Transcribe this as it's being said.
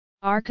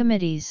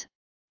Archimedes,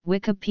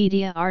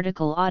 Wikipedia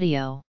article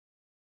audio.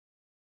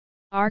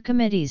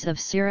 Archimedes of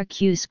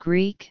Syracuse,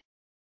 Greek.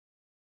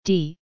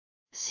 D.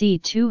 c.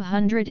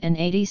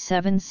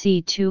 287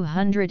 c.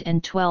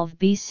 212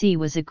 BC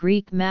was a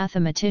Greek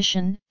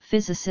mathematician,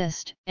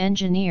 physicist,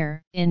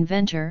 engineer,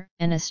 inventor,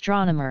 and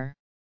astronomer.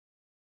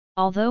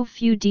 Although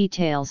few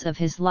details of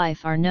his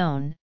life are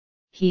known,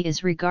 he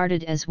is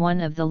regarded as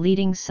one of the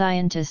leading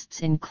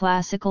scientists in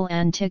classical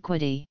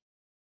antiquity.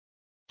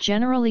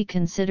 Generally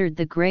considered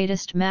the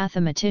greatest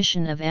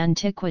mathematician of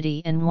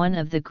antiquity and one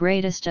of the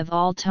greatest of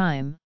all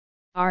time,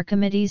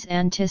 Archimedes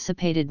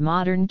anticipated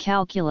modern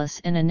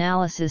calculus and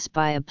analysis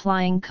by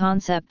applying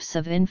concepts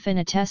of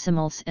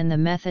infinitesimals and the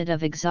method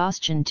of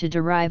exhaustion to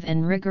derive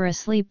and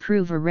rigorously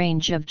prove a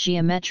range of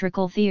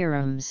geometrical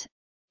theorems,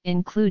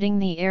 including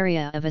the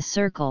area of a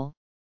circle,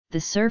 the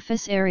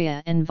surface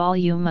area and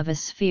volume of a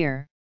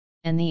sphere,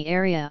 and the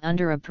area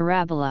under a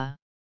parabola.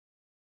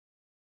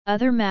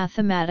 Other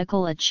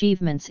mathematical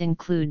achievements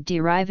include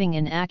deriving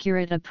an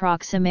accurate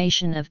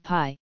approximation of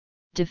pi,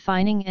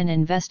 defining and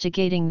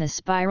investigating the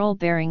spiral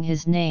bearing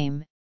his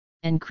name,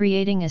 and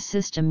creating a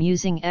system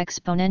using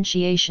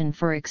exponentiation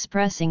for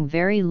expressing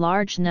very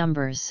large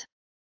numbers.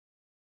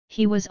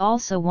 He was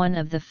also one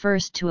of the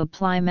first to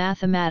apply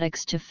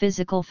mathematics to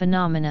physical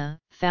phenomena,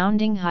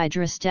 founding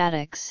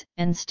hydrostatics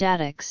and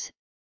statics,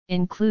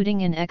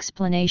 including an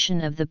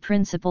explanation of the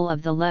principle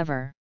of the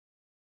lever.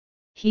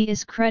 He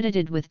is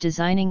credited with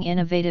designing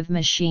innovative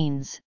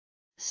machines,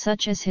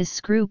 such as his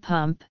screw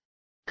pump,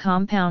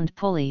 compound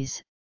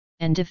pulleys,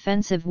 and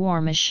defensive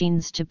war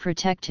machines to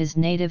protect his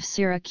native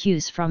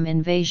Syracuse from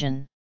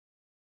invasion.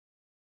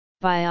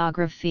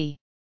 Biography.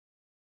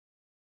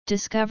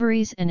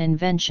 Discoveries and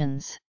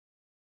inventions.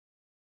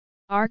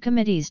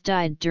 Archimedes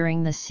died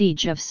during the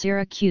siege of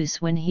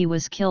Syracuse when he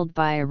was killed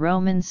by a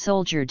Roman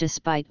soldier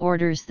despite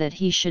orders that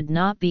he should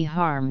not be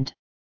harmed.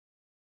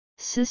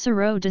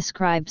 Cicero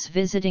describes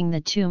visiting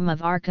the tomb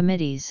of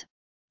Archimedes,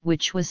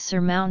 which was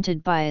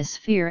surmounted by a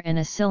sphere and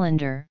a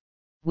cylinder,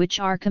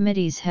 which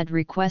Archimedes had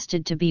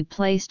requested to be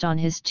placed on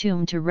his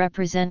tomb to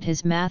represent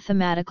his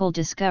mathematical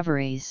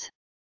discoveries.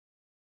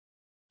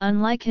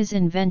 Unlike his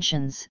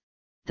inventions,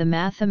 the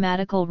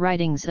mathematical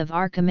writings of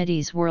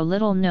Archimedes were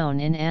little known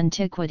in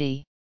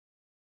antiquity.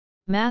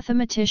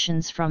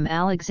 Mathematicians from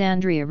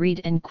Alexandria read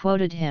and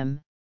quoted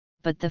him,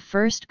 but the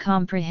first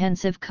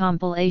comprehensive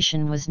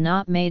compilation was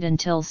not made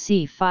until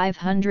c.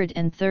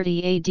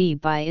 530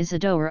 AD by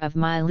Isidore of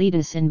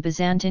Miletus in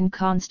Byzantine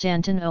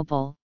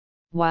Constantinople,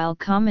 while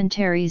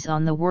commentaries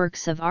on the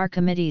works of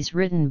Archimedes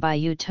written by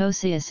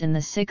Eutychius in the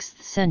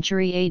 6th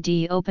century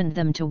AD opened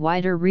them to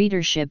wider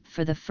readership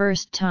for the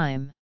first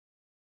time.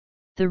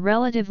 The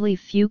relatively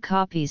few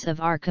copies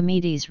of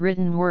Archimedes'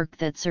 written work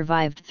that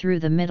survived through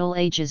the Middle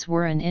Ages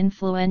were an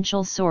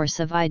influential source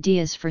of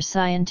ideas for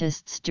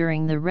scientists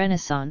during the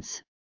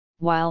Renaissance,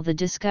 while the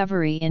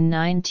discovery in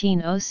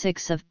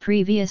 1906 of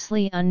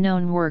previously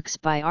unknown works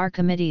by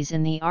Archimedes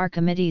in the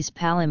Archimedes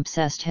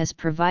palimpsest has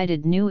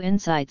provided new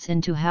insights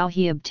into how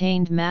he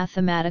obtained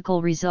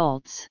mathematical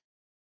results.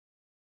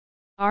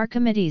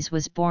 Archimedes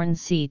was born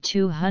c.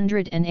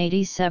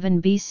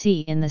 287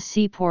 BC in the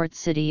seaport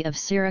city of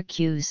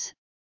Syracuse,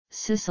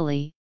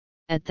 Sicily,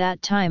 at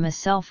that time a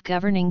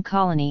self-governing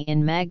colony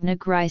in Magna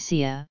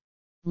Graecia,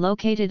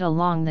 located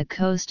along the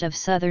coast of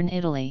southern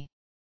Italy.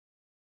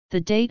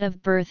 The date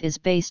of birth is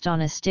based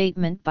on a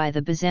statement by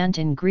the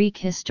Byzantine Greek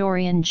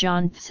historian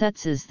John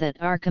Tzetzes that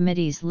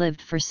Archimedes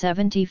lived for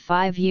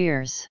 75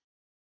 years.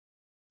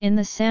 In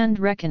the Sand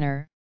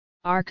Reckoner,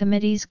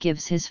 Archimedes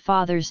gives his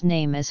father's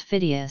name as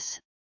Phidias,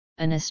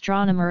 an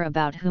astronomer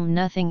about whom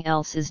nothing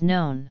else is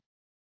known.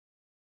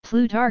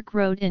 Plutarch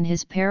wrote in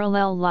his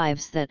Parallel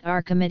Lives that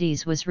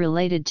Archimedes was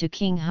related to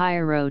King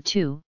Hiero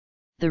II,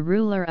 the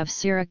ruler of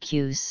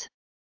Syracuse.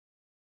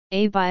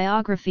 A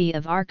biography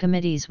of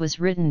Archimedes was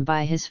written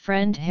by his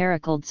friend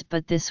Heraclides,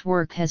 but this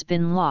work has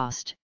been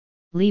lost,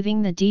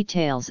 leaving the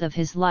details of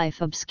his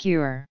life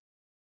obscure.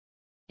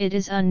 It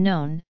is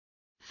unknown,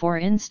 for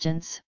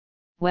instance,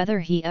 whether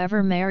he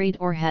ever married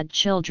or had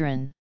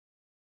children.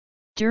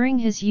 During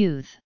his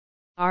youth,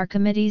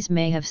 Archimedes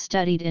may have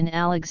studied in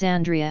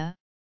Alexandria,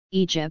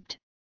 Egypt,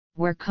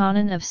 where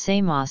Conon of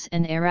Samos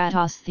and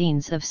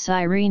Eratosthenes of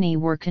Cyrene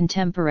were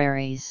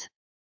contemporaries.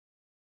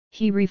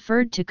 He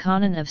referred to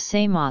Conon of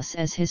Samos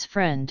as his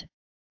friend,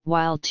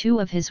 while two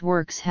of his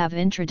works have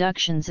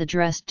introductions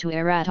addressed to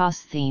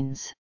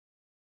Eratosthenes.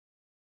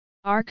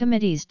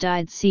 Archimedes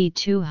died c.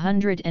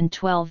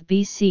 212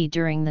 BC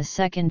during the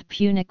Second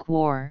Punic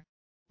War,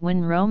 when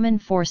Roman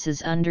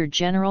forces under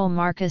General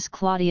Marcus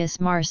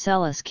Claudius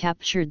Marcellus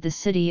captured the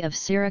city of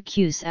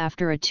Syracuse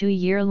after a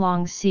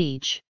 2-year-long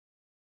siege.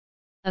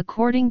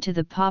 According to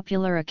the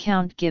popular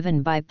account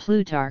given by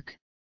Plutarch,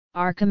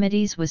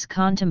 Archimedes was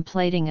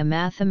contemplating a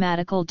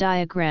mathematical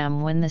diagram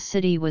when the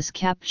city was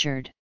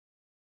captured.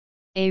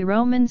 A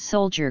Roman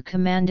soldier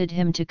commanded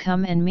him to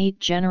come and meet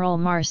General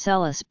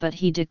Marcellus, but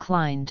he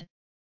declined,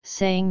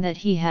 saying that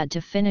he had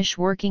to finish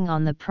working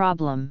on the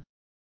problem.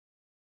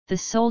 The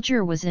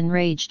soldier was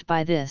enraged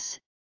by this,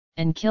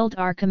 and killed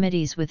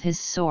Archimedes with his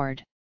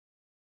sword.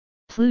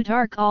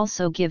 Plutarch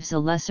also gives a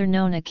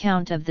lesser-known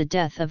account of the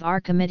death of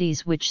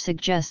Archimedes, which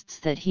suggests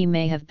that he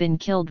may have been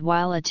killed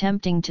while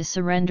attempting to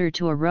surrender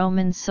to a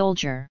Roman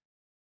soldier.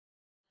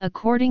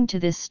 According to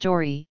this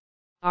story,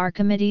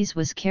 Archimedes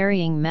was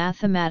carrying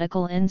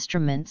mathematical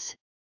instruments,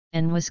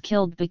 and was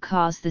killed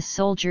because the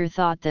soldier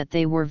thought that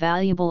they were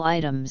valuable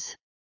items.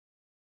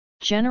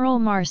 General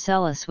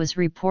Marcellus was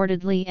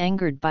reportedly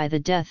angered by the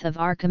death of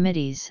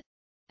Archimedes,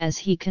 as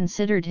he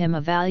considered him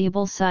a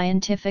valuable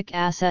scientific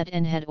asset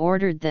and had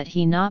ordered that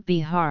he not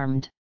be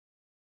harmed.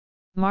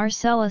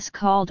 Marcellus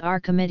called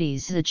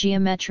Archimedes a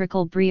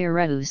geometrical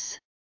Briareus.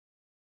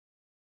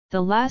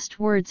 The last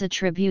words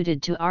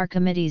attributed to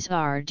Archimedes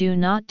are "Do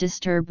not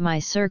disturb my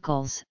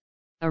circles,"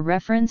 a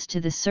reference to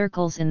the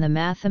circles in the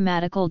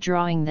mathematical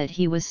drawing that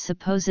he was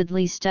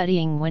supposedly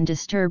studying when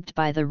disturbed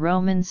by the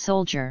Roman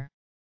soldier.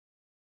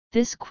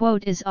 This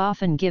quote is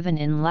often given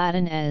in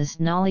Latin as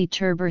 "Nolli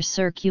turber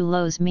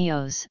circulos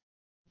meos,"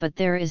 but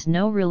there is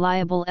no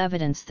reliable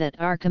evidence that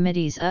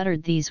Archimedes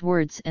uttered these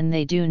words, and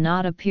they do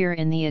not appear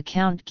in the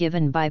account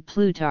given by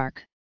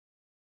Plutarch.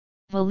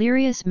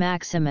 Valerius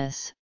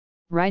Maximus,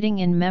 writing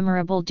in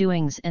Memorable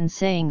Doings and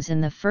Sayings in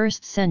the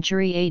 1st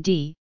century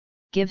AD,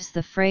 gives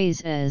the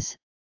phrase as,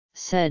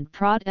 "Sed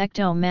prot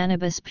ecto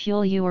manibus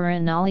puliura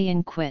nolli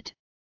inquit,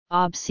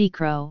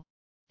 obsecro,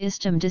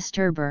 istum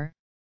disturber,"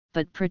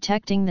 but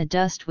protecting the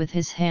dust with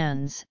his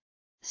hands,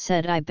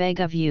 said, "I beg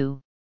of you,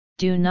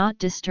 do not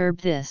disturb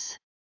this."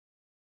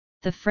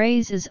 The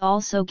phrase is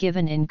also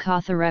given in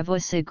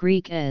Katharevousa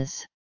Greek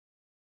as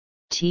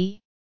t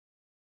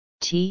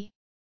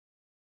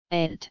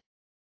et.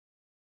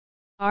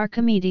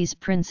 Archimedes'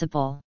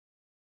 principle.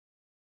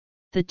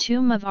 The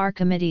tomb of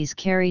Archimedes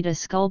carried a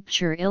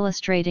sculpture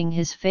illustrating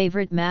his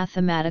favorite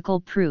mathematical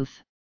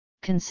proof,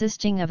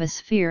 consisting of a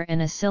sphere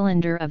and a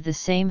cylinder of the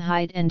same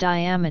height and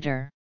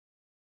diameter.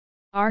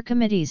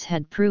 Archimedes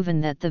had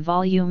proven that the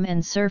volume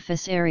and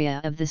surface area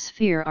of the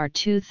sphere are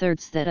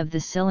 2/3 that of the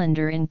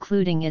cylinder,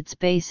 including its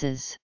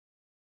bases.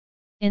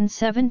 In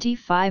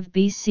 75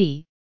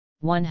 BC,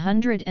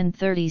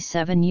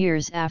 137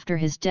 years after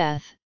his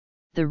death,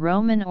 the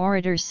Roman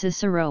orator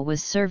Cicero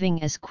was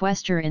serving as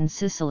quaestor in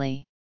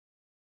Sicily.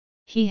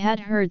 He had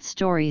heard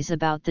stories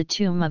about the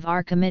tomb of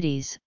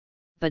Archimedes,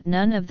 but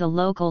none of the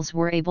locals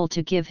were able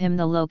to give him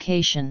the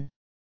location.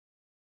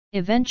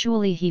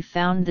 Eventually he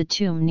found the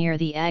tomb near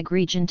the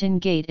Agrigentan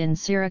Gate in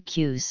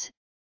Syracuse,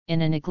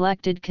 in a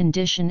neglected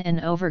condition and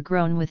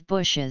overgrown with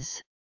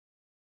bushes.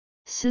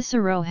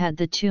 Cicero had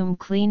the tomb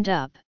cleaned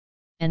up,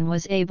 and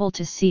was able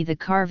to see the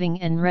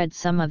carving and read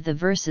some of the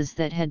verses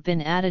that had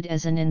been added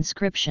as an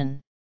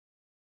inscription.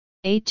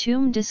 A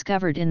tomb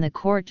discovered in the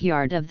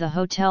courtyard of the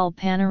Hotel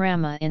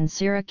Panorama in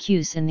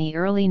Syracuse in the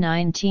early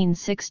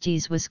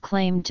 1960s was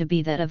claimed to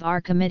be that of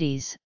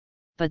Archimedes,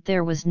 but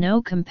there was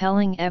no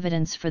compelling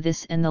evidence for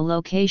this, and the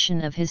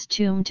location of his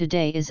tomb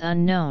today is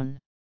unknown.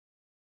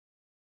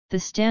 The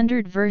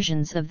standard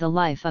versions of the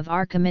life of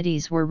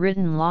Archimedes were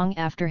written long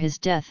after his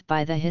death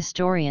by the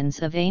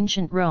historians of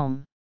ancient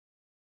Rome.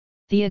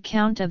 The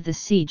account of the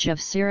siege of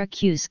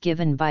Syracuse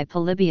given by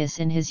Polybius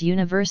in his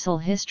Universal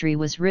History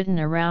was written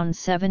around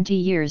 70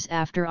 years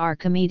after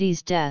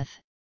Archimedes'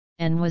 death,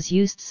 and was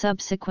used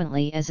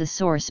subsequently as a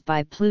source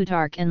by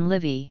Plutarch and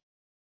Livy.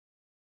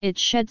 It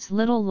sheds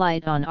little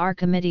light on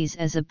Archimedes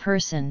as a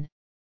person,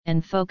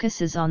 and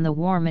focuses on the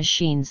war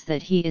machines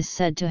that he is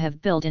said to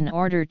have built in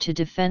order to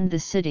defend the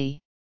city.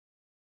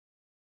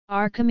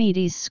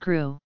 Archimedes'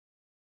 screw.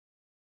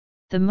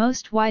 The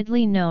most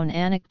widely known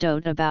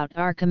anecdote about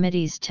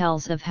Archimedes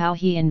tells of how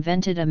he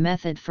invented a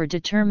method for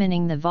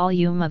determining the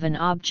volume of an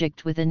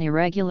object with an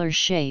irregular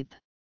shape.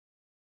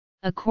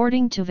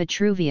 According to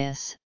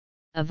Vitruvius,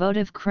 a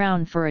votive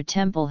crown for a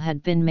temple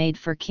had been made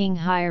for King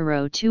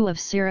Hiero II of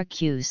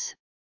Syracuse,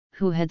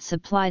 who had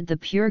supplied the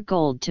pure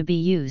gold to be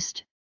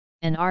used,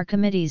 and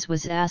Archimedes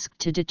was asked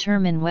to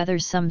determine whether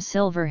some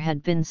silver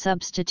had been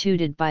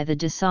substituted by the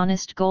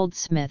dishonest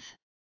goldsmith.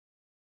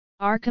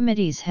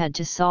 Archimedes had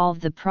to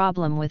solve the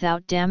problem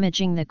without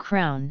damaging the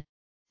crown,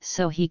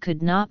 so he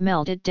could not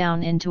melt it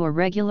down into a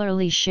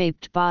regularly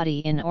shaped body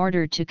in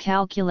order to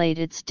calculate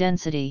its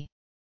density.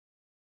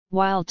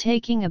 While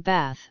taking a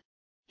bath,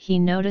 he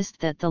noticed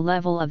that the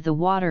level of the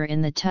water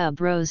in the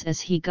tub rose as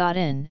he got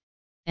in,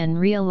 and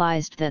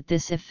realized that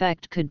this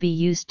effect could be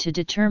used to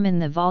determine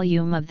the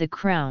volume of the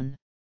crown.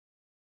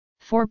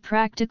 For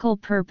practical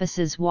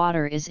purposes,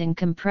 water is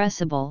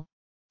incompressible,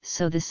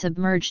 so the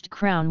submerged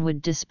crown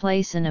would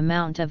displace an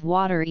amount of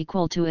water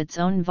equal to its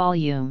own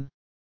volume.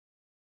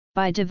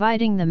 By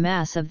dividing the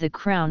mass of the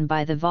crown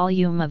by the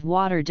volume of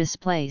water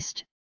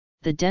displaced,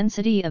 the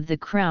density of the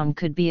crown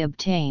could be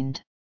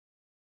obtained.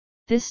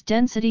 This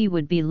density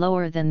would be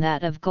lower than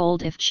that of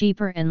gold if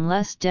cheaper and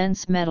less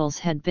dense metals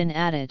had been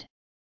added.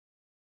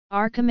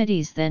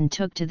 Archimedes then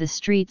took to the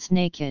streets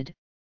naked,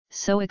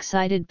 so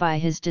excited by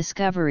his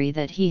discovery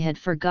that he had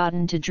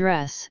forgotten to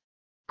dress,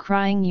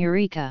 crying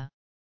 "Eureka!"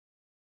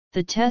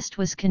 The test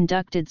was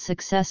conducted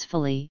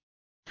successfully,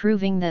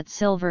 proving that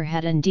silver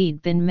had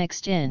indeed been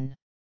mixed in.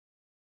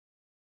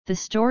 The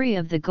story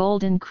of the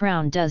golden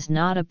crown does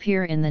not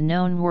appear in the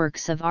known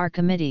works of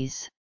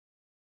Archimedes.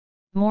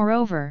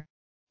 Moreover,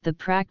 the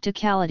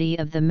practicality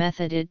of the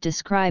method it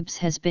describes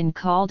has been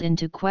called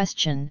into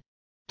question,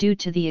 due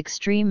to the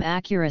extreme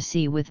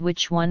accuracy with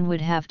which one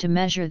would have to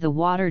measure the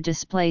water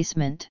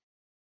displacement.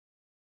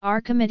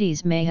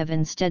 Archimedes may have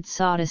instead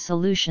sought a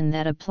solution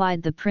that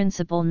applied the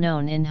principle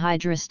known in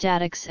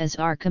hydrostatics as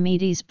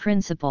Archimedes'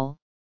 principle,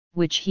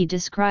 which he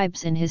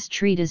describes in his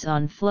treatise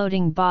on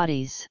floating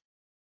bodies.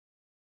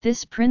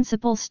 This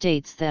principle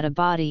states that a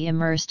body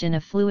immersed in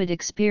a fluid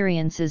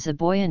experiences a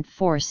buoyant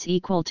force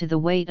equal to the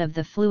weight of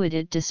the fluid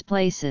it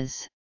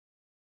displaces.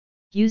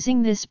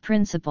 Using this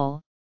principle,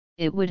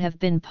 it would have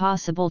been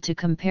possible to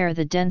compare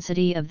the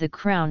density of the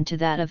crown to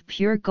that of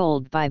pure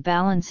gold by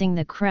balancing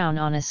the crown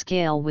on a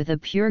scale with a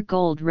pure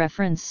gold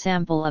reference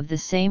sample of the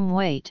same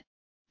weight,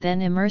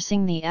 then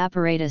immersing the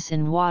apparatus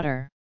in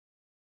water.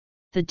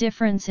 The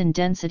difference in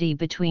density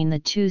between the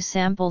two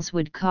samples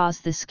would cause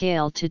the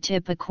scale to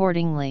tip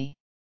accordingly.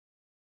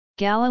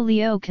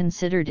 Galileo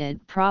considered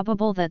it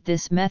probable that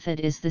this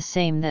method is the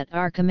same that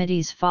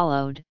Archimedes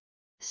followed,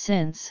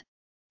 since,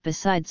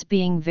 besides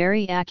being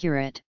very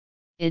accurate,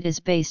 it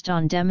is based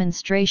on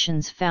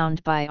demonstrations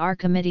found by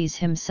Archimedes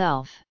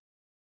himself.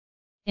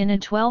 In a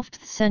 12th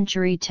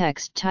century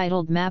text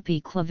titled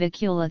Mappi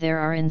Clavicula there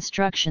are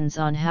instructions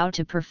on how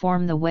to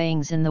perform the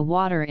weighings in the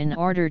water in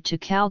order to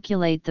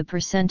calculate the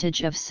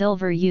percentage of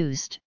silver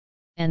used,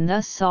 and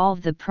thus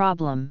solve the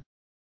problem.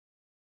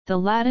 The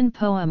Latin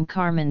poem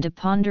Carmen de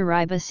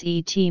Ponderibus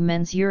et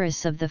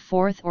Mensuris of the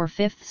 4th or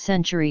 5th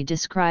century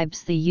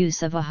describes the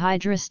use of a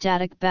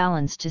hydrostatic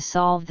balance to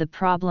solve the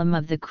problem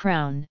of the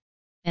crown,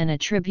 and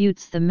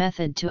attributes the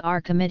method to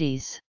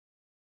Archimedes.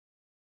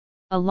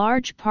 A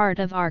large part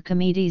of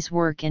Archimedes'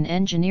 work in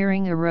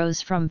engineering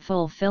arose from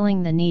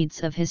fulfilling the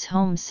needs of his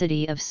home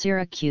city of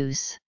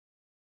Syracuse.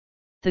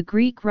 The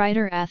Greek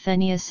writer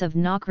Athenaeus of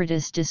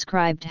Naucratis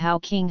described how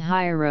King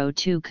Hiero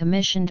II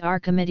commissioned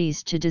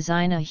Archimedes to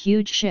design a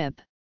huge ship,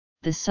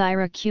 the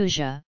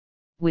Syracusia,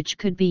 which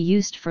could be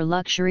used for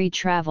luxury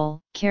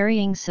travel,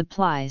 carrying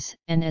supplies,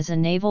 and as a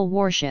naval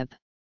warship.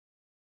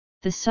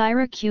 The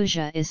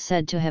Syracusia is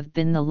said to have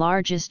been the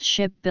largest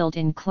ship built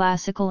in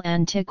classical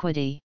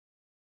antiquity.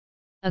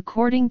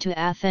 According to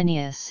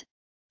Athenaeus,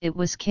 it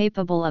was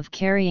capable of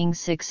carrying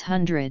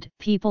 600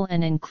 people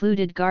and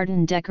included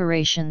garden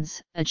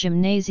decorations, a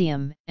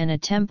gymnasium, and a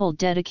temple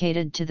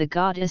dedicated to the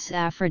goddess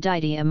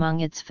Aphrodite among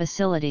its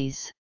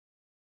facilities.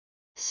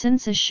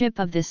 Since a ship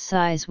of this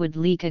size would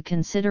leak a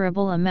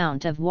considerable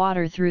amount of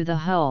water through the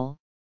hull,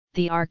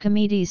 the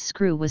Archimedes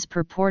screw was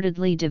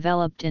purportedly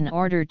developed in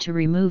order to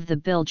remove the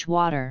bilge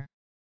water.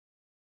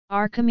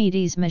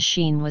 Archimedes'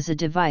 machine was a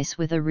device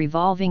with a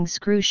revolving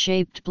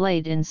screw-shaped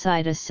blade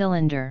inside a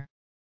cylinder.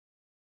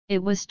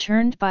 It was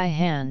turned by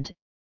hand,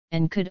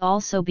 and could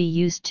also be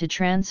used to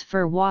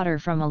transfer water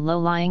from a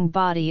low-lying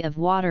body of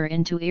water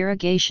into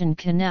irrigation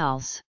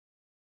canals.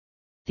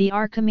 The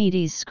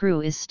Archimedes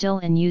screw is still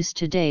in use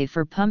today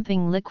for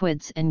pumping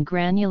liquids and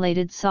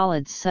granulated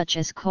solids such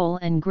as coal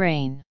and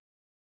grain.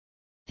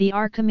 The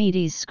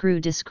Archimedes screw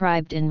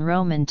described in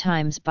Roman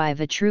times by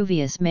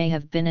Vitruvius may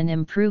have been an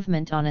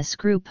improvement on a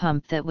screw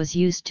pump that was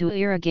used to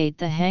irrigate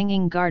the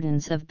hanging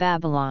gardens of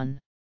Babylon.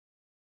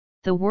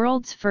 The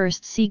world's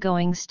first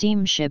seagoing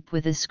steamship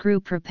with a screw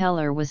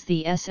propeller was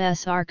the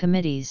SS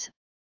Archimedes,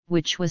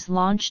 which was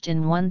launched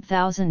in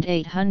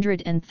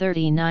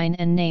 1839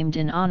 and named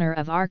in honor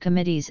of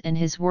Archimedes and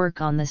his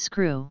work on the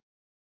screw.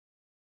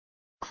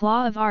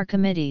 Claw of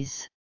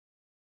Archimedes.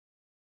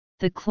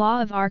 The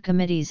claw of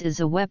Archimedes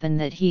is a weapon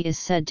that he is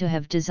said to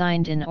have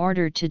designed in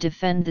order to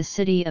defend the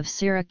city of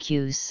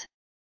Syracuse.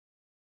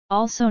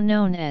 Also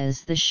known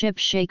as the ship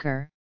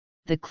shaker,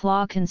 the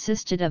claw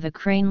consisted of a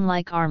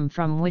crane-like arm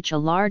from which a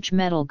large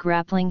metal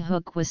grappling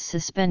hook was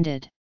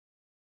suspended.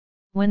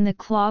 When the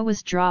claw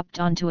was dropped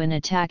onto an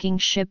attacking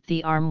ship,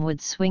 the arm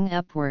would swing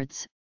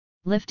upwards,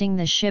 lifting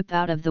the ship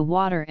out of the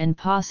water and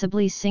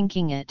possibly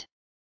sinking it.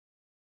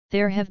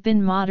 There have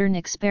been modern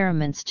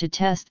experiments to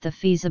test the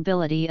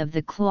feasibility of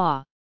the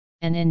claw,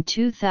 and in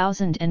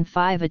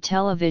 2005 a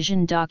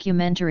television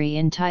documentary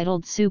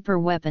entitled Super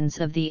Weapons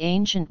of the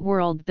Ancient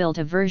World built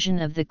a version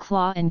of the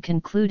claw and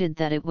concluded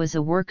that it was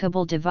a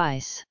workable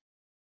device.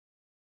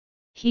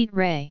 Heat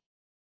ray.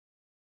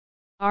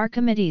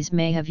 Archimedes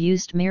may have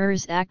used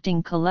mirrors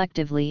acting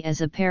collectively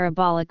as a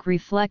parabolic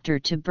reflector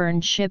to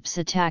burn ships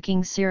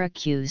attacking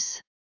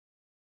Syracuse.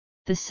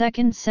 The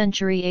 2nd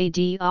century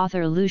AD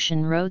author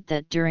Lucian wrote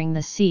that during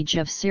the siege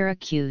of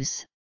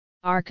Syracuse,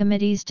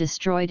 Archimedes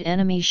destroyed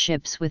enemy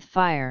ships with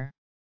fire.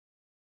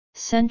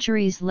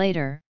 Centuries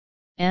later,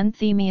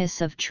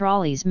 Anthemius of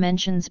Tralles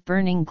mentions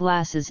burning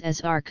glasses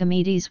as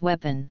Archimedes'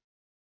 weapon.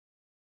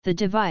 The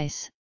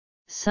device,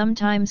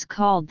 sometimes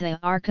called the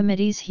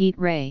Archimedes heat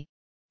ray,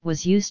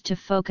 was used to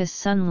focus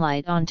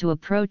sunlight onto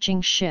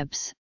approaching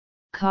ships,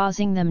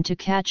 causing them to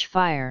catch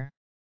fire.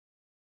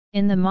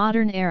 In the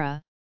modern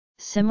era,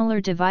 similar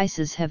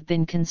devices have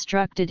been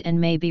constructed and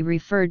may be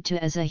referred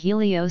to as a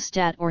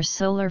heliostat or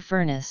solar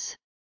furnace.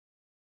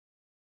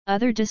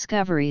 Other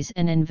discoveries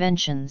and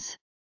inventions.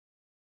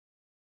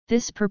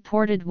 This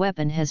purported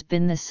weapon has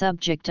been the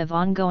subject of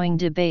ongoing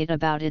debate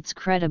about its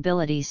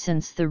credibility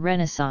since the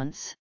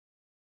Renaissance.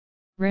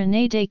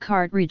 René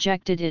Descartes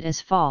rejected it as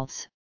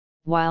false,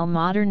 while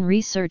modern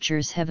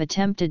researchers have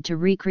attempted to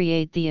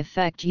recreate the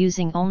effect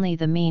using only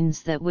the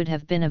means that would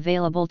have been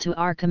available to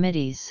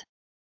Archimedes.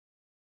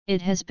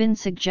 It has been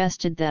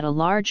suggested that a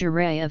large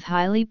array of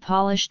highly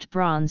polished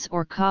bronze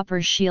or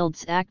copper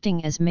shields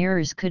acting as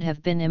mirrors could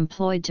have been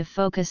employed to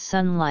focus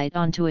sunlight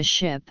onto a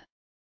ship.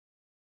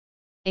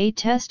 A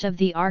test of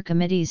the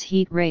Archimedes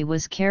heat ray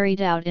was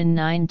carried out in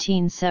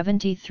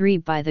 1973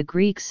 by the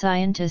Greek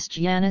scientist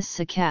Yannis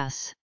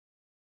Sakas.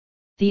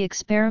 The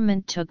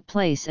experiment took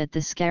place at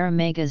the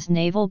Skaramegas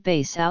naval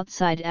base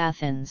outside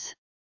Athens.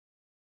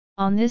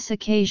 On this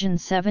occasion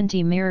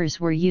 70 mirrors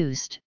were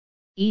used,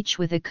 each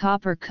with a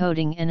copper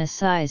coating and a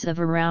size of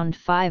around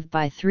 5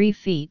 by 3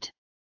 feet.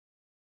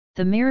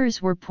 The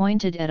mirrors were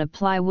pointed at a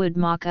plywood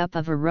mock-up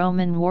of a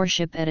Roman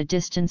warship at a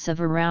distance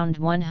of around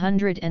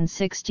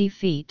 160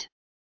 feet.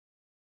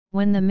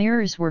 When the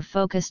mirrors were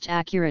focused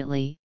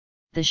accurately,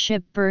 the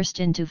ship burst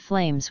into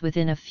flames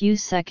within a few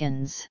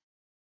seconds.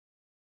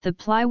 The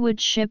plywood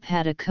ship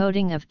had a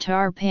coating of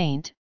tar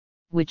paint,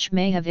 which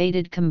may have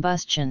aided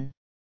combustion.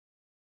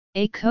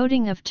 A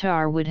coating of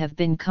tar would have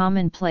been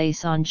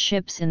commonplace on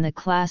ships in the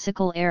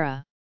classical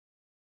era.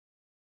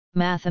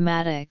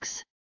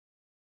 Mathematics.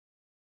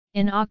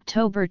 In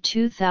October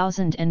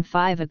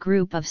 2005, a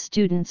group of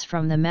students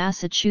from the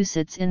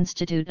Massachusetts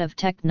Institute of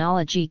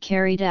Technology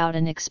carried out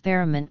an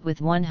experiment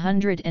with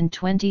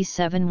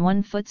 127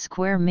 1-foot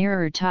square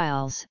mirror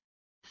tiles,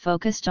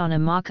 focused on a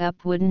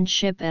mock-up wooden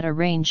ship at a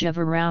range of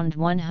around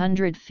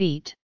 100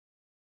 feet.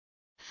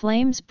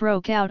 Flames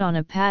broke out on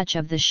a patch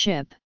of the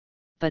ship,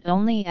 but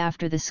only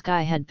after the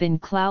sky had been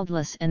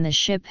cloudless and the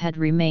ship had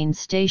remained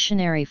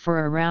stationary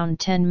for around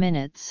 10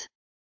 minutes.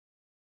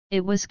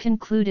 It was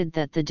concluded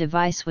that the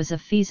device was a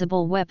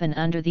feasible weapon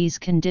under these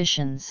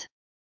conditions.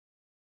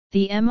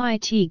 The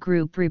MIT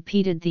group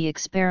repeated the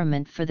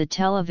experiment for the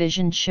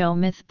television show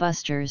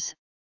Mythbusters,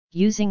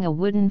 using a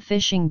wooden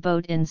fishing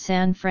boat in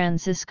San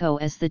Francisco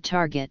as the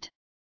target.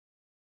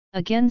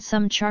 Again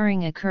some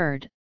charring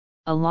occurred,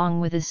 along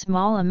with a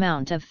small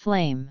amount of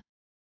flame.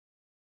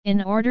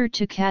 In order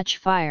to catch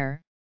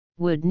fire,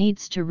 wood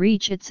needs to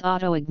reach its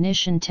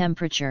auto-ignition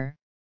temperature,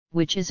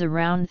 which is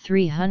around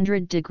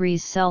 300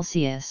 degrees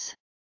Celsius.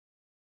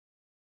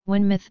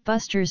 When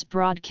Mythbusters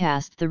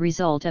broadcast the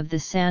result of the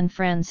San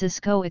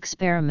Francisco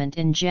experiment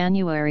in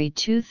January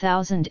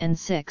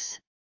 2006,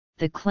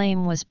 the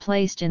claim was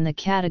placed in the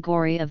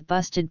category of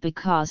busted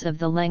because of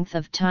the length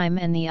of time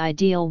and the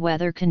ideal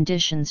weather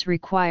conditions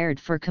required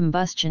for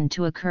combustion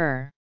to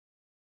occur.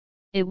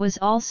 It was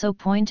also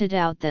pointed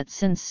out that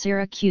since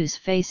Syracuse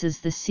faces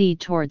the sea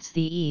towards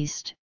the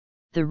east,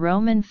 the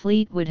Roman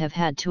fleet would have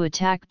had to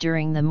attack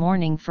during the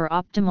morning for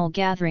optimal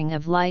gathering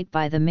of light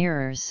by the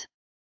mirrors.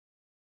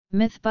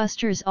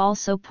 Mythbusters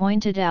also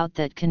pointed out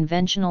that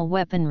conventional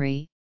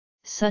weaponry,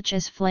 such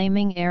as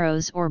flaming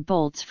arrows or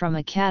bolts from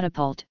a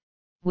catapult,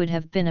 would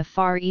have been a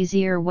far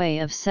easier way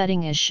of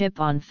setting a ship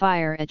on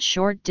fire at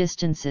short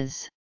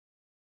distances.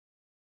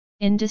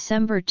 In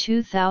December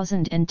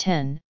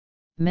 2010,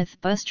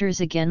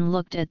 Mythbusters again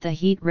looked at the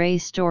heat ray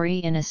story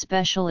in a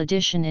special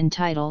edition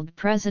entitled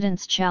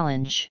President's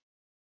Challenge.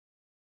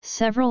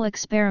 Several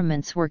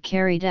experiments were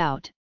carried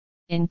out,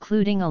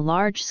 including a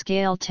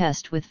large-scale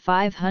test with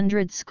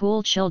 500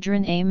 school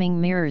children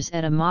aiming mirrors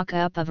at a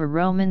mock-up of a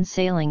Roman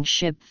sailing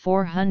ship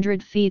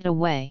 400 feet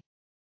away.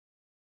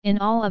 In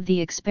all of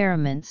the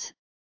experiments,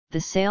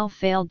 the sail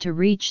failed to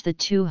reach the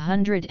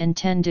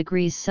 210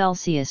 degrees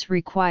Celsius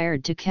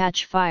required to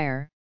catch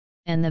fire,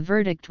 and the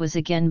verdict was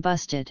again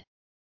busted.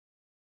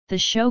 The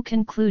show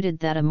concluded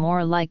that a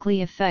more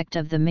likely effect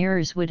of the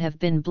mirrors would have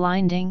been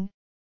blinding,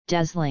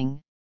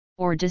 dazzling,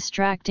 or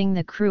distracting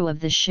the crew of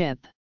the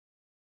ship.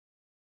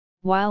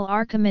 While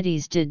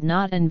Archimedes did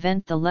not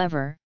invent the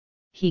lever,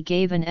 he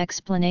gave an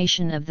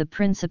explanation of the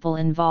principle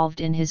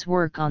involved in his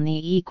work on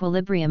the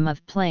equilibrium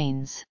of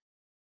planes.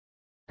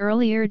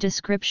 Earlier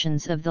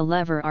descriptions of the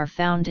lever are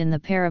found in the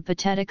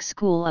peripatetic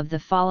school of the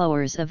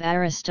followers of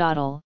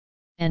Aristotle,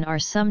 and are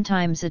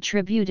sometimes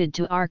attributed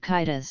to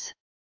Archimedes.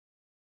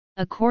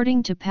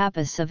 According to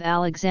Pappus of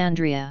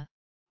Alexandria,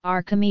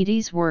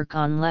 Archimedes' work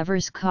on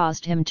levers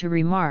caused him to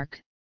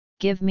remark,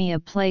 "Give me a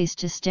place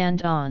to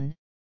stand on,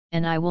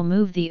 and I will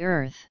move the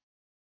earth."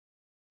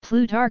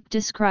 Plutarch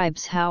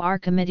describes how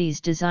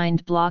Archimedes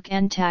designed block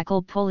and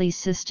tackle pulley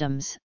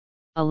systems,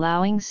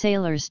 allowing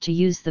sailors to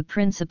use the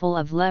principle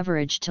of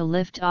leverage to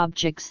lift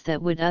objects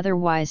that would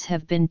otherwise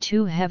have been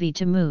too heavy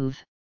to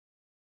move.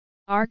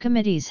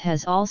 Archimedes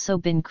has also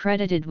been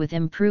credited with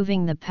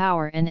improving the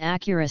power and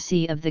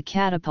accuracy of the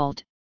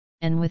catapult,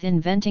 and with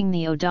inventing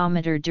the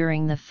odometer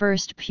during the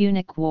First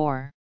Punic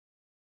War.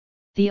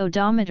 The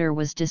odometer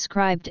was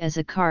described as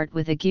a cart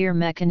with a gear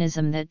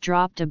mechanism that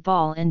dropped a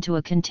ball into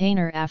a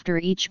container after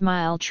each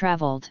mile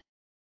traveled.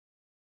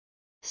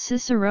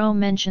 Cicero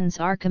mentions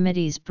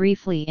Archimedes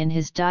briefly in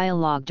his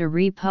dialogue De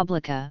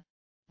Republica,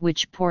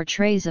 which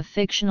portrays a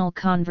fictional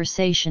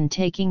conversation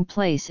taking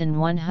place in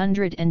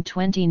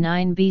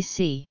 129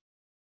 BC.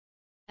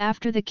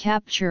 After the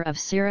capture of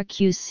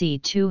Syracuse c.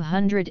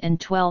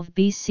 212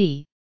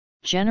 BC,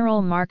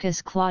 General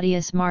Marcus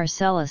Claudius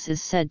Marcellus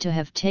is said to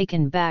have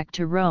taken back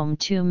to Rome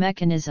two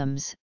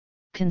mechanisms,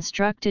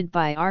 constructed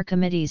by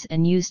Archimedes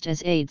and used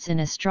as aids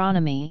in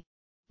astronomy,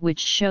 which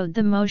showed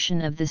the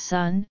motion of the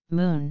Sun,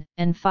 Moon,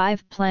 and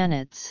 5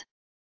 planets.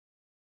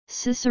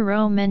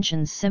 Cicero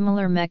mentions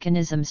similar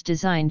mechanisms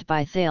designed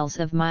by Thales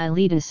of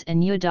Miletus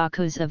and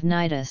Eudocus of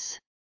Cnidus.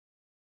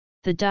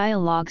 The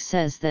dialogue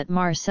says that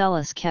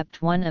Marcellus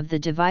kept one of the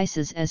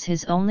devices as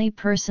his only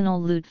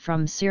personal loot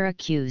from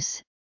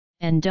Syracuse,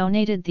 and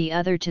donated the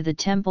other to the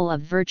Temple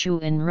of Virtue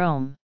in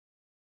Rome.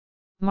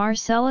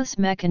 Marcellus'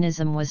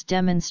 mechanism was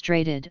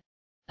demonstrated,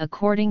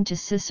 according to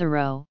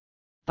Cicero,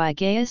 by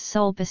Gaius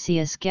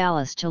Sulpicius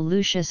Gallus to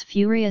Lucius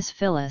Furius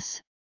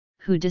Philus,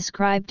 who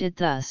described it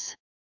thus.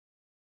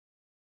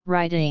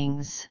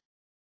 Writings.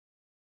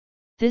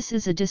 This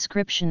is a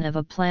description of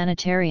a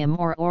planetarium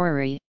or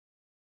orrery.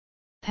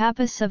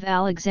 Pappus of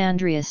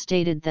Alexandria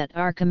stated that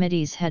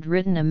Archimedes had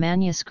written a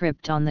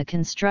manuscript on the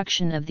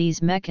construction of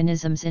these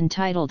mechanisms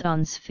entitled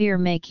On Sphere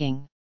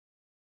Making.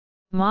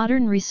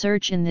 Modern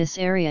research in this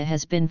area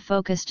has been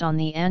focused on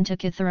the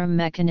Antikythera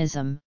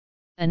mechanism,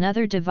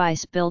 another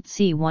device built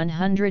c.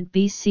 100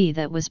 BC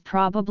that was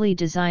probably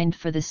designed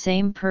for the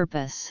same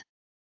purpose.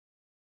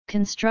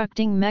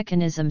 Constructing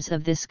mechanisms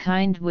of this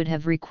kind would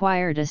have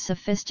required a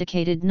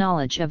sophisticated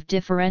knowledge of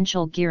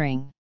differential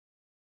gearing.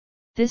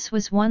 This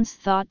was once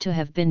thought to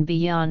have been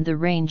beyond the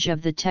range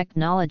of the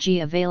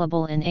technology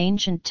available in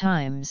ancient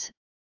times,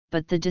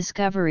 but the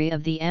discovery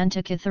of the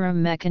Antikythera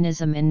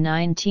mechanism in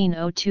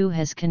 1902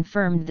 has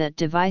confirmed that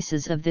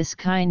devices of this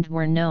kind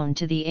were known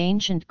to the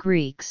ancient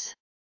Greeks.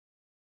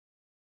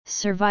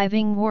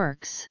 Surviving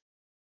works.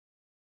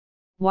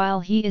 While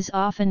he is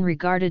often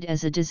regarded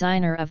as a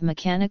designer of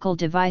mechanical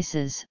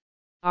devices,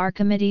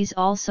 Archimedes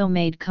also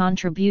made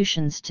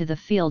contributions to the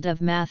field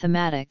of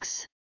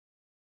mathematics.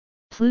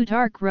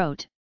 Plutarch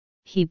wrote,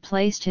 "He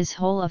placed his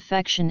whole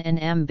affection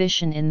and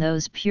ambition in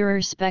those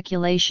purer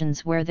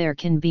speculations where there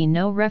can be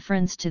no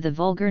reference to the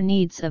vulgar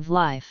needs of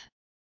life."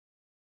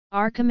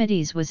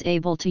 Archimedes was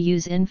able to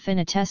use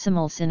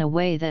infinitesimals in a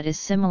way that is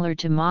similar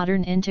to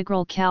modern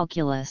integral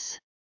calculus.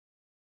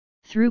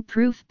 Through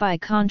proof by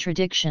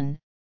contradiction,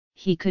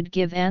 he could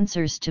give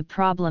answers to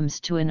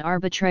problems to an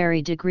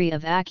arbitrary degree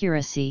of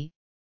accuracy,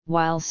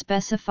 while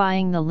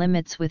specifying the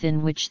limits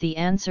within which the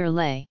answer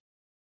lay.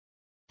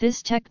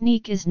 This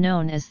technique is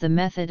known as the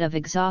method of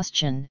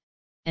exhaustion,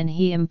 and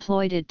he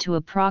employed it to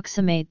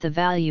approximate the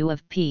value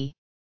of p.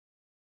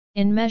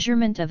 In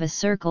measurement of a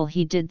circle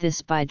he did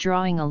this by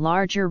drawing a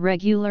larger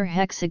regular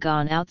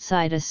hexagon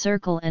outside a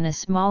circle and a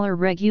smaller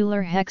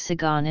regular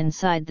hexagon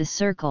inside the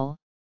circle,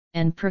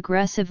 and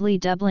progressively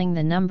doubling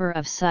the number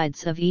of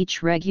sides of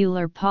each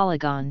regular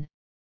polygon,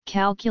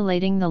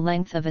 calculating the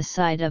length of a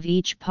side of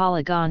each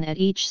polygon at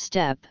each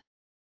step.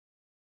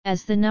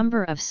 As the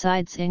number of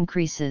sides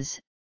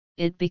increases,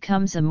 it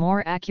becomes a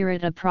more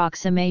accurate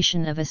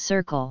approximation of a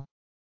circle.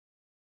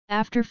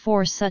 After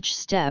 4 such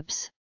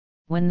steps,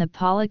 when the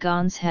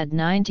polygons had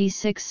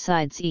 96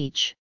 sides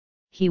each,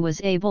 he was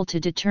able to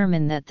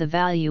determine that the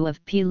value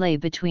of p lay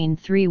between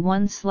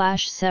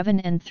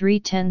 31/7 and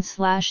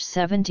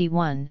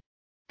 310/71,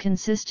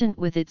 consistent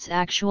with its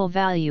actual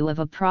value of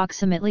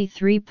approximately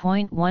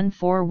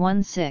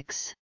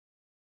 3.1416.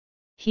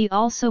 He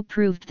also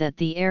proved that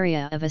the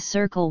area of a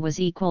circle was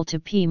equal to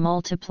p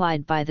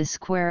multiplied by the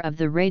square of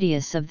the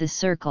radius of the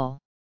circle.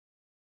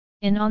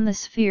 On the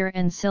sphere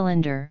and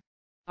cylinder,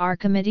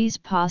 Archimedes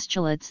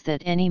postulates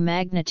that any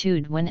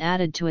magnitude when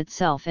added to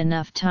itself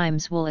enough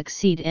times will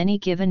exceed any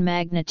given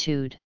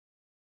magnitude.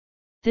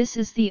 This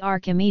is the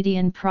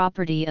Archimedean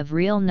property of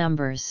real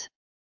numbers.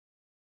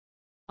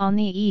 On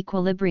the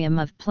equilibrium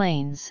of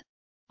planes,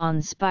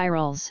 on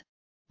spirals,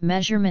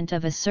 measurement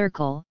of a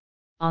circle,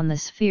 on the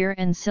sphere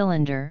and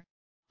cylinder,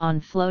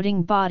 on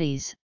floating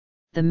bodies,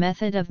 the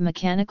method of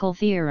mechanical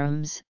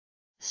theorems,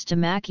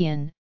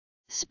 Stomachion,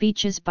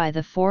 speeches by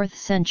the 4th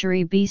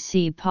century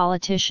BC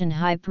politician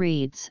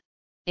Hyperides,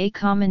 a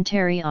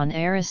commentary on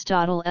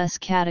Aristotle's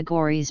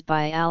categories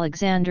by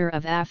Alexander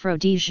of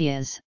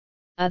Aphrodisias,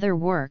 other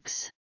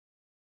works.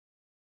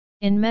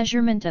 In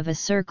measurement of a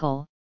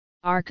circle,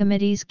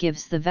 Archimedes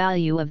gives the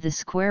value of the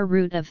square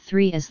root of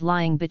 3 as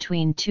lying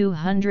between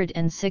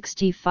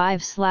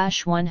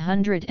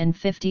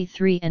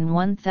 265/153 and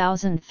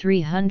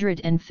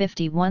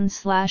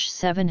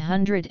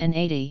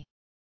 1351/780.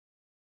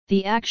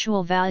 The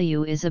actual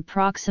value is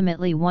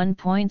approximately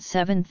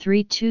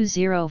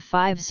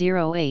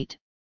 1.73200508,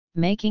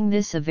 making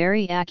this a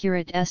very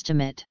accurate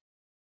estimate.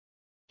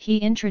 He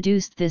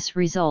introduced this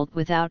result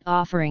without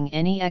offering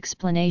any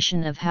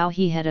explanation of how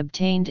he had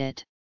obtained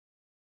it.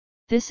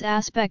 This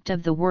aspect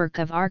of the work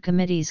of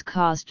Archimedes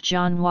caused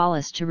John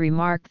Wallis to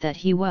remark that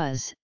he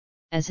was,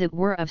 as it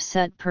were of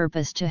set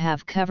purpose to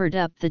have covered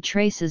up the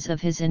traces of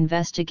his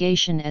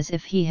investigation, as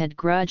if he had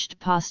grudged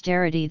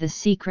posterity the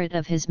secret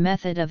of his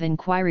method of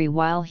inquiry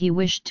while he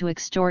wished to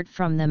extort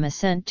from them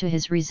assent to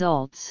his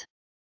results.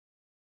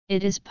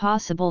 It is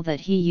possible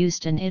that he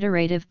used an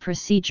iterative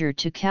procedure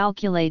to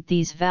calculate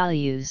these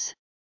values.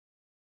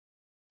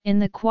 In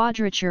the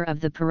quadrature of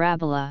the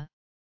parabola,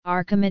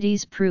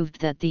 Archimedes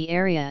proved that the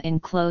area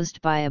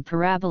enclosed by a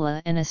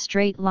parabola in a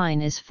straight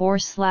line is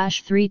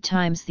 4/3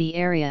 times the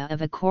area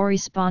of a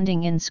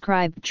corresponding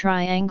inscribed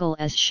triangle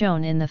as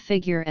shown in the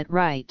figure at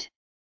right.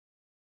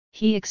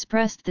 He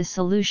expressed the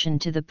solution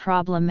to the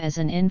problem as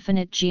an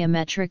infinite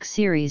geometric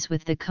series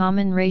with the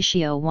common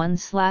ratio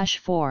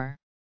 1/4.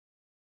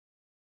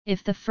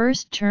 If the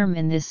first term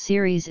in this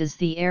series is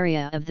the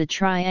area of the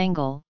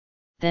triangle,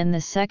 then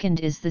the second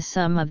is the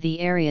sum of the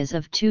areas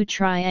of two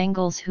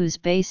triangles whose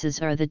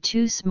bases are the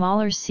two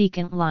smaller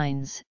secant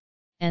lines,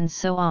 and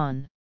so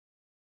on.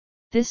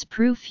 This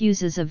proof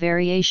uses a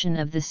variation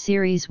of the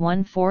series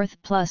 1/4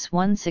 plus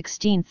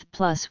 1/16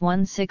 plus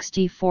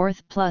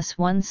 1/64 plus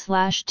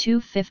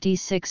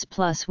 1/256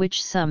 plus,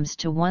 which sums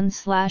to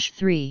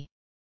 1/3.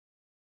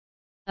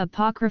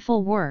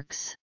 Apocryphal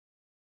works.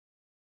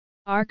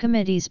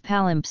 Archimedes'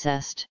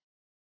 palimpsest.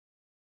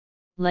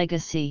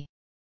 Legacy.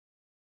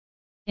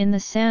 In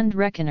the Sand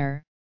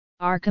Reckoner,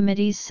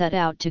 Archimedes set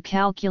out to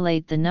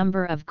calculate the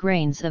number of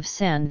grains of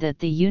sand that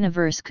the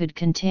universe could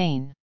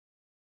contain.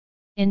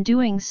 In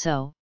doing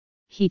so,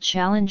 he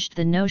challenged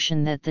the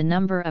notion that the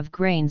number of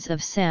grains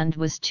of sand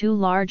was too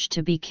large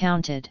to be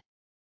counted.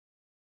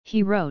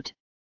 He wrote,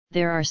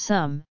 "There are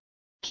some,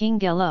 King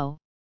Gello,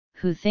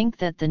 who think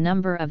that the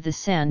number of the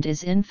sand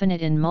is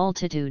infinite in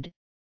multitude,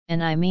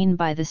 and I mean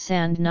by the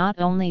sand not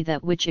only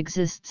that which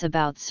exists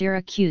about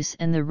Syracuse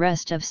and the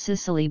rest of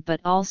Sicily,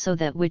 but also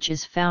that which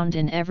is found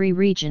in every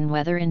region,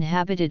 whether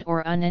inhabited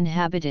or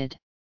uninhabited."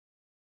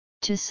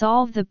 To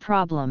solve the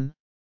problem,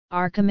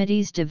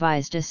 Archimedes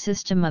devised a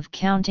system of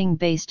counting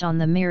based on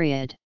the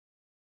myriad.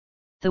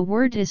 The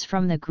word is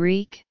from the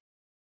Greek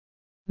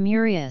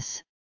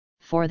myrias,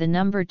 for the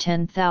number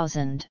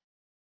 10,000.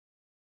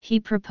 He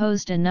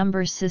proposed a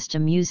number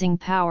system using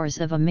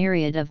powers of a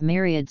myriad of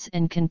myriads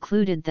and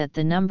concluded that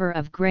the number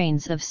of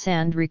grains of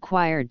sand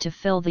required to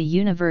fill the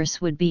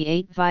universe would be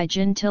 8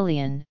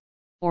 vigintillion,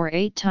 or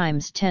 8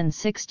 times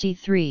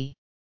 1063.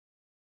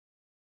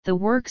 The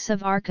works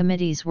of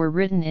Archimedes were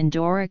written in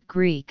Doric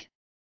Greek,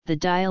 the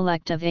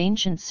dialect of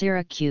ancient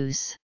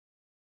Syracuse.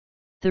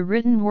 The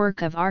written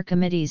work of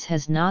Archimedes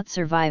has not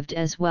survived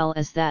as well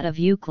as that of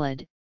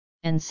Euclid,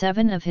 and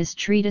 7 of his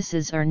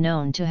treatises are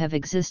known to have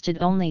existed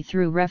only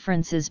through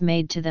references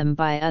made to them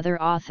by other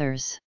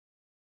authors.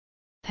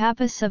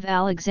 Pappus of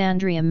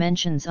Alexandria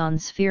mentions on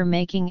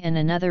sphere-making and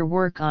another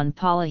work on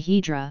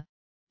polyhedra,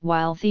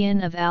 while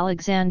Theon of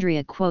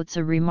Alexandria quotes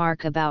a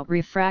remark about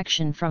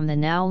refraction from the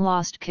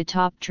now-lost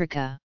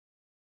Catoptrica.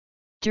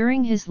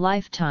 During his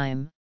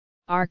lifetime,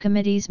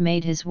 Archimedes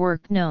made his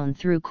work known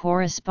through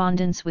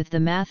correspondence with the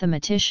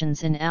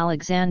mathematicians in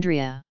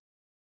Alexandria.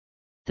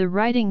 The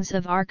writings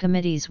of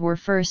Archimedes were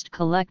first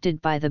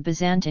collected by the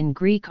Byzantine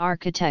Greek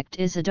architect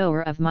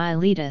Isidore of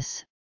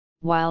Miletus,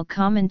 while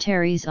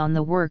commentaries on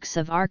the works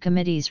of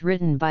Archimedes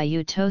written by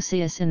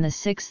Eutychius in the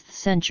 6th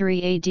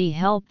century AD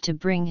helped to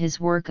bring his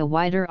work a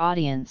wider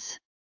audience.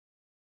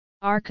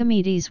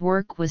 Archimedes'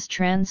 work was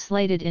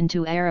translated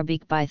into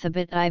Arabic by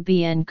Thabit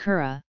ibn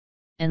Qurra,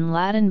 and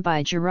Latin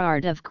by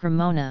Gerard of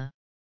Cremona.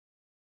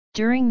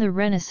 During the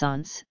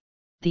Renaissance,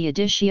 the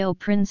Editio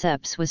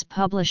Princeps was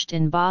published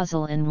in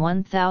Basel in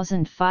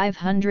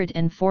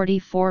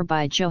 1544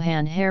 by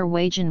Johann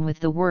Herwagen with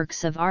the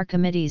works of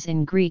Archimedes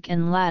in Greek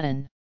and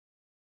Latin.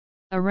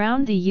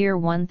 Around the year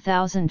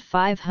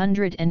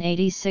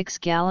 1586,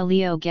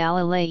 Galileo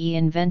Galilei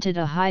invented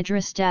a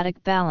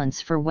hydrostatic balance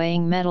for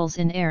weighing metals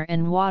in air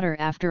and water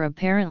after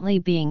apparently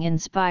being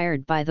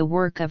inspired by the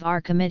work of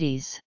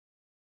Archimedes.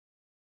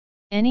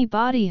 Any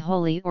body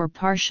wholly or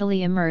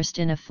partially immersed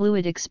in a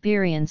fluid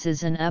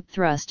experiences an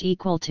upthrust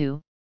equal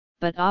to,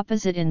 but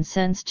opposite in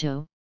sense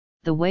to,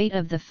 the weight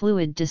of the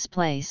fluid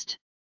displaced.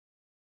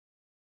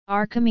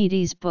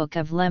 Archimedes' Book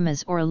of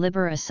Lemmas or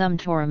Liber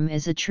Assumptorum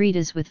is a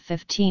treatise with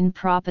 15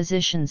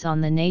 propositions on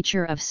the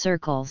nature of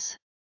circles.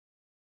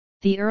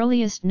 The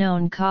earliest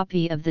known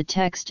copy of the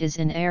text is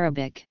in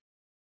Arabic.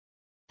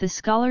 The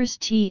scholars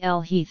T.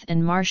 L. Heath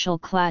and Marshall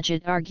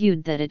Clagett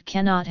argued that it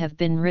cannot have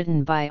been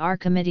written by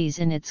Archimedes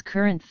in its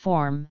current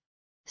form,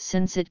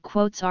 since it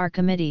quotes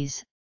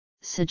Archimedes,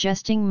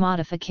 suggesting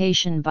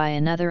modification by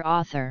another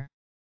author.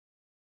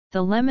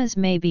 The lemmas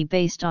may be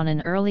based on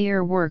an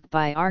earlier work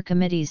by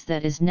Archimedes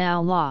that is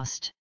now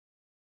lost.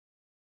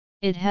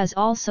 It has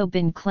also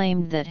been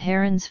claimed that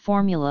Heron's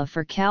formula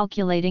for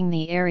calculating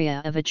the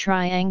area of a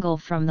triangle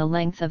from the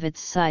length of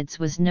its sides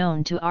was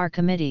known to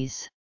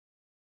Archimedes.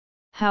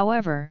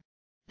 However,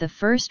 the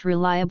first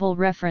reliable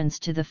reference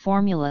to the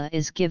formula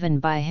is given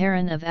by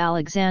Heron of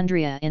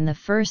Alexandria in the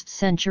 1st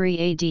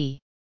century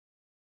AD.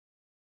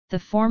 The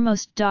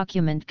foremost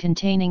document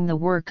containing the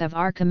work of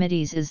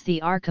Archimedes is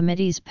the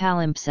Archimedes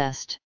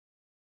palimpsest.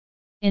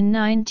 In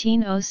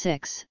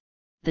 1906,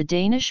 the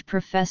Danish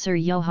professor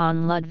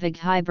Johann Ludvig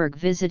Heiberg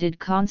visited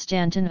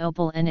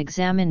Constantinople and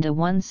examined a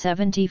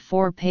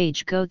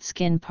 174-page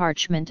goatskin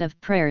parchment of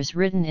prayers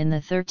written in the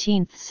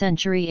 13th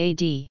century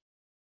AD.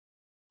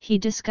 He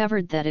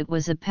discovered that it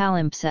was a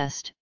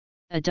palimpsest,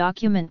 a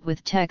document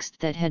with text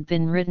that had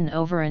been written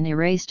over an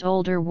erased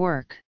older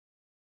work.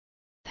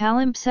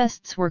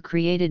 Palimpsests were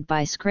created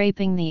by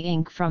scraping the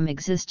ink from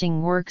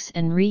existing works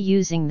and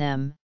reusing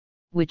them,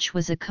 which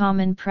was a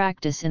common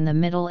practice in the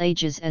Middle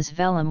Ages as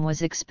vellum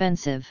was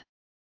expensive.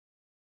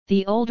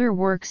 The older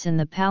works in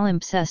the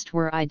palimpsest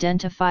were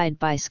identified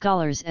by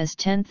scholars as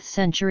 10th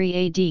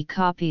century AD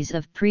copies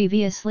of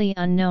previously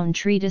unknown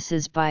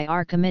treatises by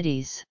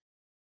Archimedes.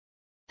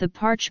 The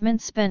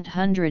parchment spent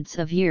hundreds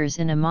of years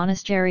in a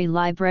monastery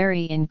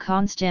library in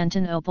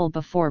Constantinople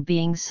before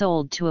being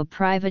sold to a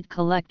private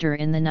collector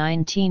in the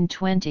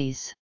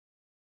 1920s.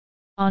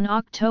 On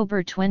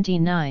October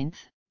 29,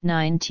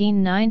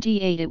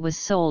 1998, it was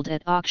sold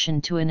at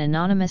auction to an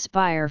anonymous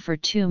buyer for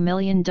 $2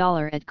 million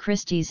at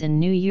Christie's in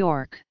New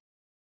York.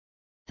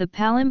 The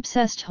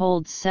palimpsest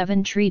holds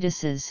 7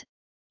 treatises,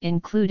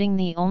 including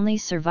the only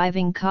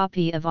surviving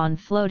copy of On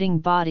Floating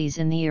Bodies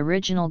in the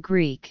original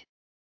Greek.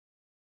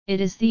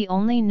 It is the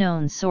only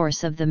known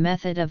source of the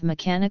method of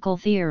mechanical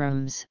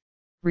theorems,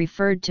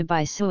 referred to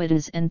by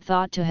Suidas and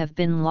thought to have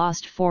been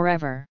lost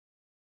forever.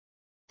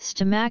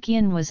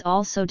 Stomachion was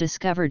also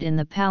discovered in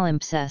the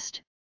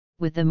palimpsest,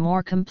 with a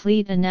more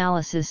complete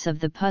analysis of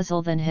the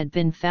puzzle than had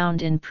been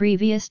found in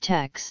previous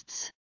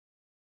texts.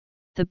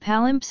 The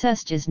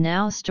palimpsest is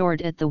now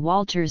stored at the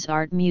Walters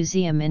Art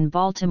Museum in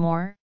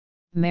Baltimore,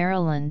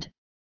 Maryland,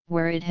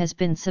 where it has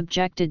been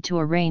subjected to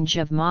a range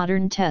of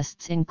modern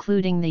tests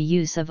including the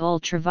use of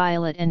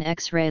ultraviolet and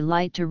X-ray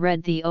light to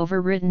read the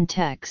overwritten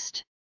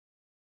text.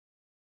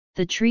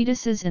 The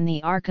treatises in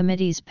the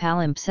Archimedes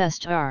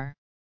palimpsest are: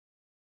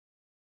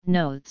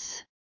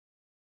 Notes.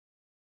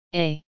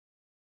 A.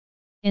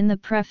 In the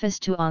preface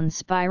to On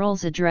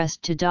Spirals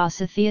addressed to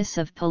Dositheus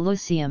of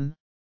Pelusium,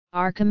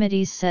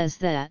 Archimedes says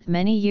that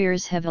many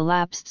years have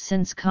elapsed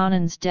since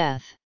Conon's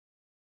death.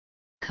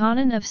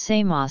 Conon of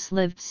Samos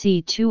lived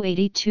c.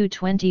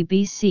 280–220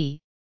 BC,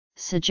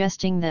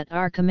 suggesting that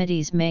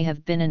Archimedes may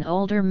have been an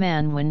older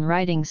man when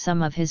writing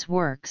some of his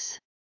works.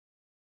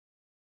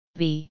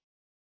 B.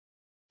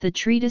 The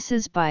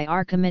treatises by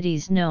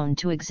Archimedes known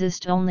to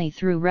exist only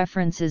through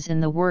references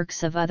in the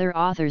works of other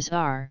authors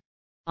are: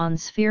 On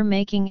Sphere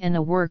Making and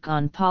a work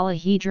on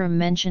Polyhedrum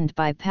mentioned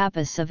by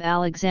Pappus of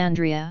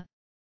Alexandria,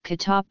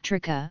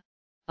 Catoptrica,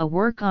 a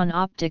work on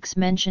optics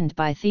mentioned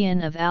by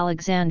Theon of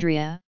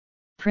Alexandria,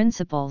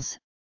 Principles,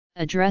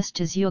 addressed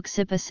to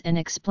Zeuxippus and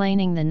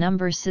explaining the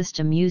number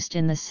system used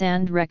in the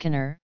sand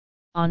reckoner,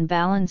 on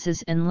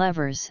balances and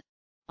levers,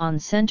 on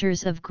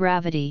centers of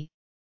gravity,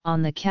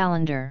 on the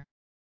calendar.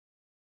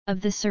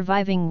 Of the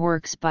surviving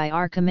works by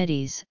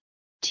Archimedes,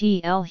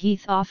 T. L.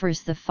 Heath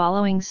offers the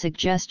following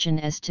suggestion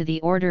as to the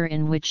order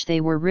in which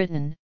they were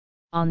written: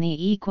 on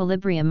the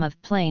equilibrium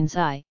of planes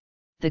I,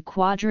 the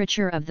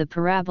quadrature of the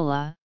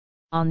parabola,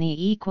 on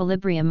the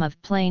equilibrium of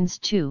planes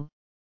II,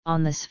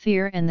 on the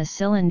sphere and the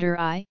cylinder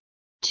I,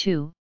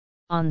 II,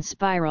 on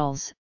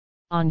spirals,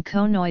 on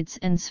conoids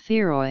and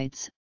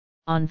spheroids,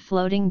 on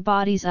floating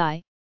bodies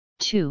I,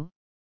 II,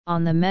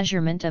 on the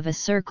measurement of a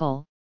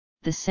circle,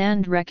 the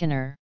sand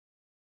reckoner.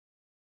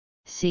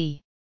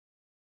 C.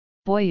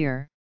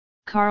 Boyer,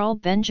 Carl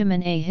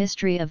Benjamin. A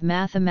History of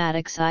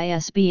Mathematics,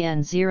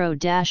 ISBN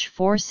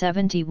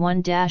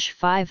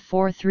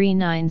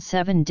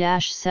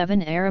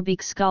 0-471-54397-7.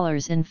 Arabic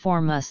scholars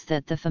inform us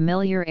that the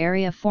familiar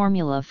area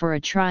formula for a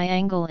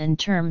triangle in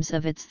terms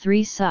of its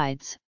 3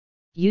 sides,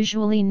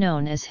 usually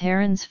known as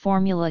Heron's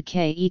formula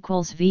K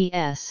equals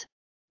Vs,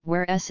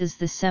 where S is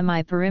the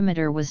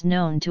semi-perimeter, was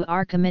known to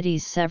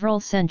Archimedes several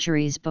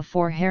centuries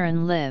before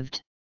Heron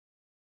lived.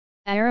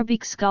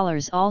 Arabic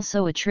scholars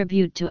also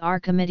attribute to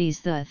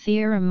Archimedes the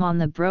theorem on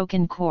the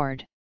broken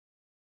chord.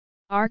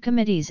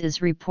 Archimedes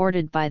is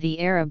reported by the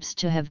Arabs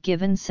to have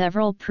given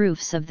several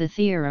proofs of the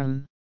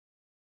theorem.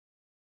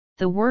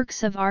 The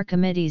works of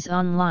Archimedes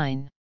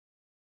online.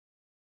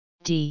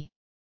 D.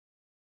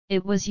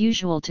 It was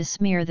usual to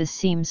smear the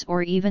seams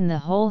or even the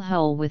whole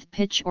hull with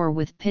pitch or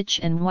with pitch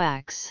and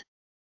wax.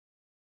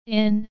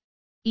 In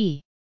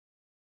E.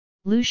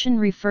 Lucian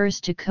refers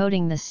to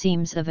coating the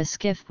seams of a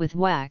skiff with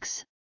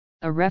wax,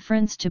 a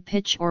reference to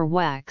pitch or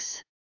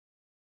wax.